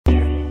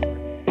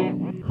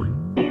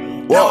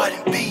Whoa,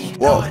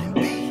 whoa.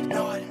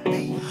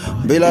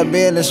 Be like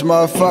me in this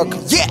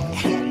motherfucker.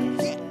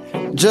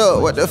 Yeah. Joe,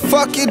 what the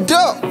fuck you do?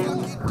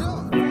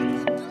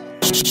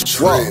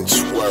 Whoa.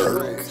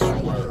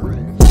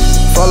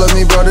 Follow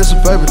me, bro, this a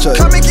paper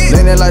chase.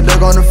 Leaning like Doug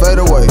on the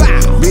fadeaway.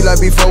 Be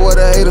like before what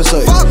a hater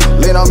say.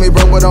 Lean on me,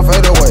 bro, but don't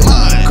fade away.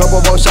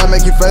 Couple more shots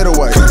make you fade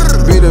away.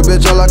 Beat a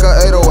bitch up like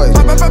a 808.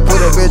 Put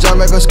a bitch out,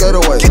 make her skate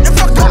away.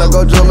 Gotta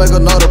go Joe, make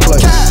another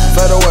play.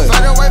 Fade away.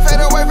 Fade away,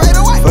 fade away, fade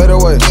away. Fade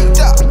away.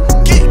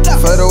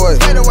 Fade away.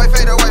 Fade away,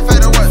 fade away,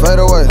 fade away.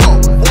 Fade away.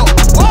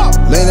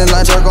 Leaning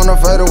like Turk on the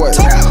fadeaway.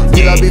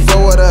 Be like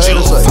before what a hater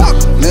say.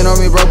 Lean on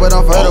me, bro, but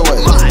don't fade away.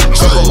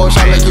 Couple more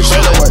shots make you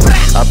fade away.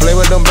 I play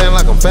with them band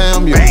like I'm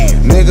fam, you.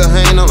 Nigga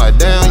hang on like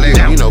down, you.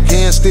 You know,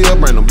 can still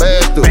bring them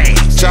bags through.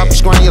 Chop a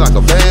screen you like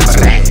a band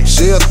too.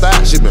 She a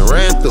thought she been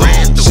ran through.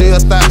 She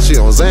a thought she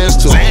on Zans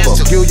too.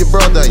 Fuck you, your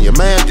brother and your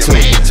man too.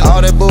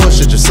 All that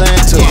bullshit you're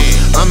saying too.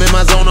 I'm in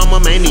my zone, I'm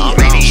a maniac.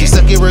 She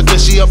suck it real good,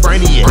 she a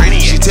brainiac.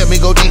 She tell me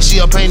go deep, she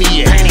a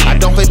painiac. I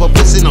don't pay for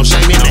pussy, no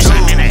shame in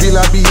it. Be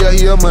like be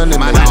here, money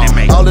man.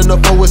 All in the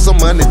phone with some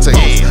money tape.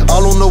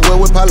 All on the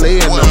well with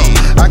parlay and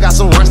I got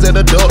some runs that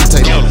are duct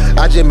tape.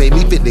 I just made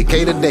me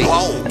 50K today.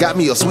 Got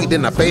me a sweet,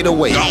 then I fade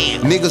away.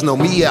 Niggas know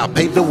me, yeah, I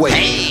paved the way.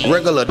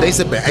 Regular day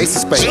sippin' Ace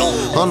of Spades.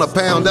 100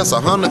 pound, that's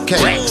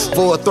 100K.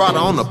 Full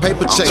throttle on the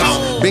paper chase.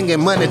 Bingin'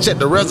 money, check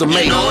the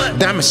resume.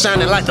 Diamond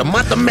shining like the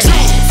month of May.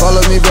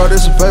 Follow me, bro,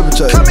 this a paper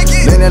chase.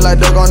 Leaning like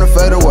Doug on the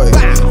fadeaway.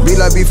 Be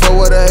like before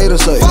what a hater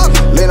say.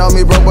 Lean on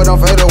me, bro, but don't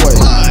fade away.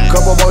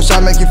 Couple more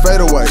shots make you fade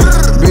away.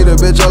 Beat a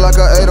bitch up like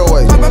a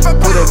 808.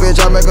 Put a bitch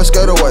out, make her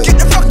skate away.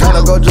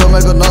 Gotta go Joe,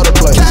 make another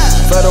play.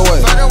 Fade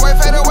away. Fade away,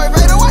 fade away,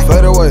 fade away.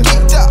 Fade away.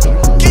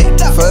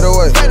 Fade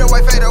away. Fade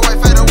away, fade away,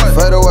 fade away.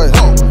 Fade away.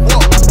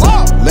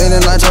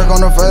 Leaning like Turk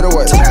on the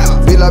fadeaway.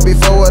 Be like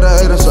before what a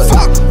hater say.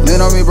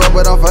 Lean on me, bro,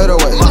 but don't fade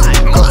away.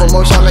 Couple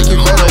more shots make you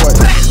fade away.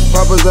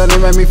 Poppers that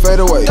make me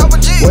fade away.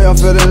 Way I'm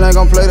feeling ain't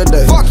gon' play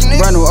today.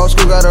 Brand new old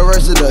school got a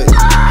race today.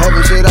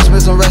 Having shit, I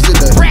spent some rest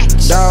today.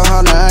 Dog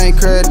Hunter, I ain't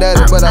cred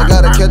daddy, but I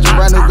gotta catch a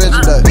brand new bitch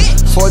today.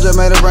 Forger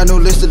made a brand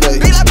new list today.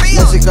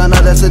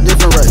 Mexicana, that's a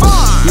different race.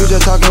 You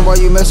just talking while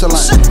you messing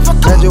like.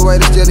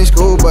 Graduated, still in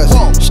school bus.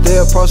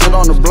 Still posted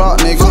on the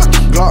block, nigga.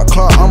 Glock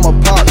clock, I'm a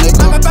pop,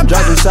 nigga.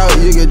 Dropping south,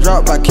 you get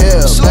dropped by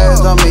Kel.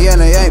 Bags on me and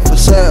they ain't for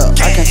sale.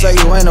 I can say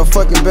you ain't no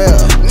fucking bell.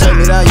 Take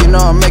me down, you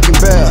know I'm making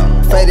bail.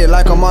 Faded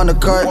like I'm on the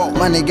cart.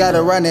 Money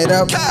gotta run it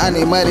up. I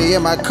need money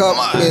in my cup.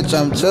 Bitch,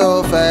 I'm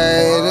too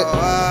faded.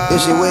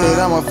 If she with it,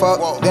 I'ma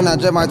fuck. Then I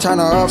just might turn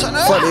her up.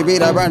 Fuck the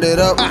beat, I burned it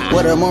up.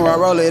 With a moon, I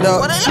roll it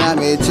up. Now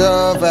me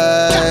too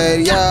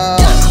faded, yeah.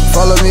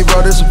 Follow me,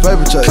 bro, this a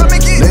paper chase.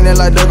 Leaning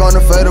like Doug on the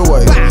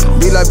fadeaway.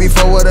 Be like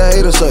before what a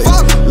hater say.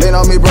 Lean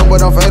on me, bro, but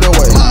don't fade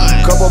away.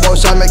 Couple more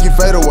shots make you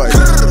fade away.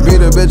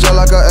 Beat a bitch up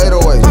like a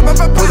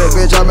 808. Put a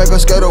bitch out, make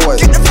her skate away.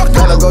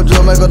 Gotta go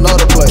Joe, make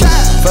another play.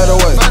 Fade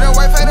away. Fade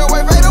away, fade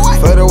away, fade away.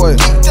 Fade away.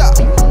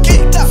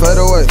 Fade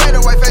away. Fade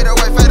away, fade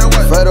away, fade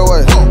away. Fade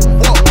away.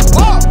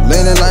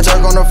 Leaning like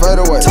Turk on the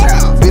fadeaway.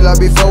 Be like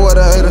before what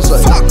a hater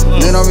say.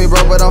 Lean on me,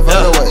 bro, but don't fade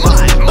away.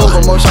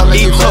 Couple more shots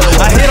make you fade away.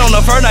 I hit on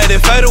the first night,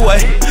 then fade away.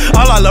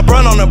 All like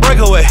LeBron on the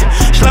breakaway.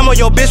 Slam on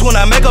your bitch when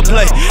I make a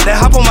play. Then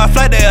hop on my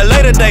flight there a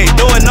later day.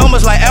 Doing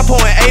numbers like Apple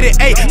in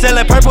 88.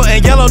 Selling purple and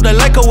yellow the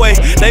lake away.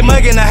 They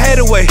mugging the hate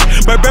away.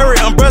 Burberry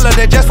umbrella,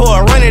 that just for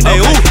a rainy day.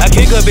 Ooh, I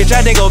kick a bitch,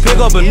 I then go pick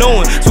up a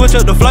new one. Switch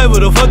up the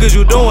flavor, the fuck is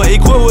you doing?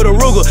 Equip with a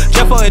Ruger,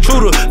 Jeff for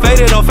intruder.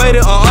 Faded on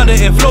under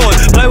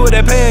influence. Play with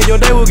that pen, your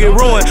day will get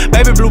ruined.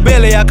 Baby blue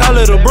belly, I call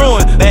it a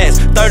Bruin. Bass,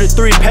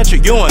 33,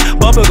 Patrick Ewing.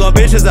 Bumpin' gun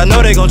bitches, I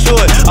know they gon' chew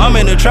it. I'm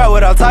in the trap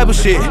with all type of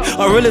shit.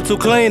 I'm really too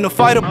clean to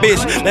fight a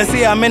bitch. Let's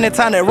see how many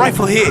times that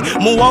rifle hit.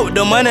 Move out with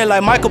the money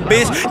like Michael,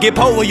 bitch. Get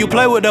poked when you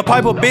play with the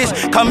piper, bitch.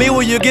 Come me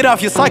when you get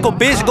off your cycle,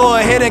 bitch. Go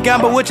ahead and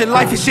gamble with your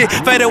life and shit.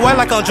 Fade away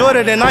like I'm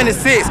Jordan in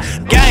 96.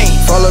 Gang.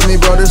 Follow me,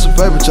 bro, this a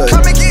paper chase.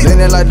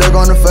 Leaning like Doug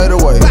on the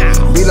fadeaway.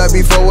 Be like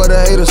before what a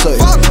hater say.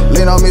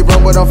 Lean on me, bro,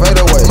 but don't fade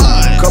away.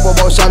 Couple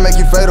more shots make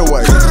you fade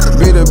away.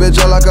 Beat a bitch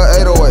up like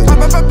a 808.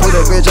 Put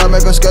a bitch out,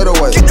 make her skate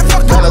away.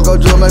 Gotta go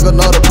Joe, make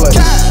another play.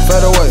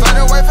 Fade away.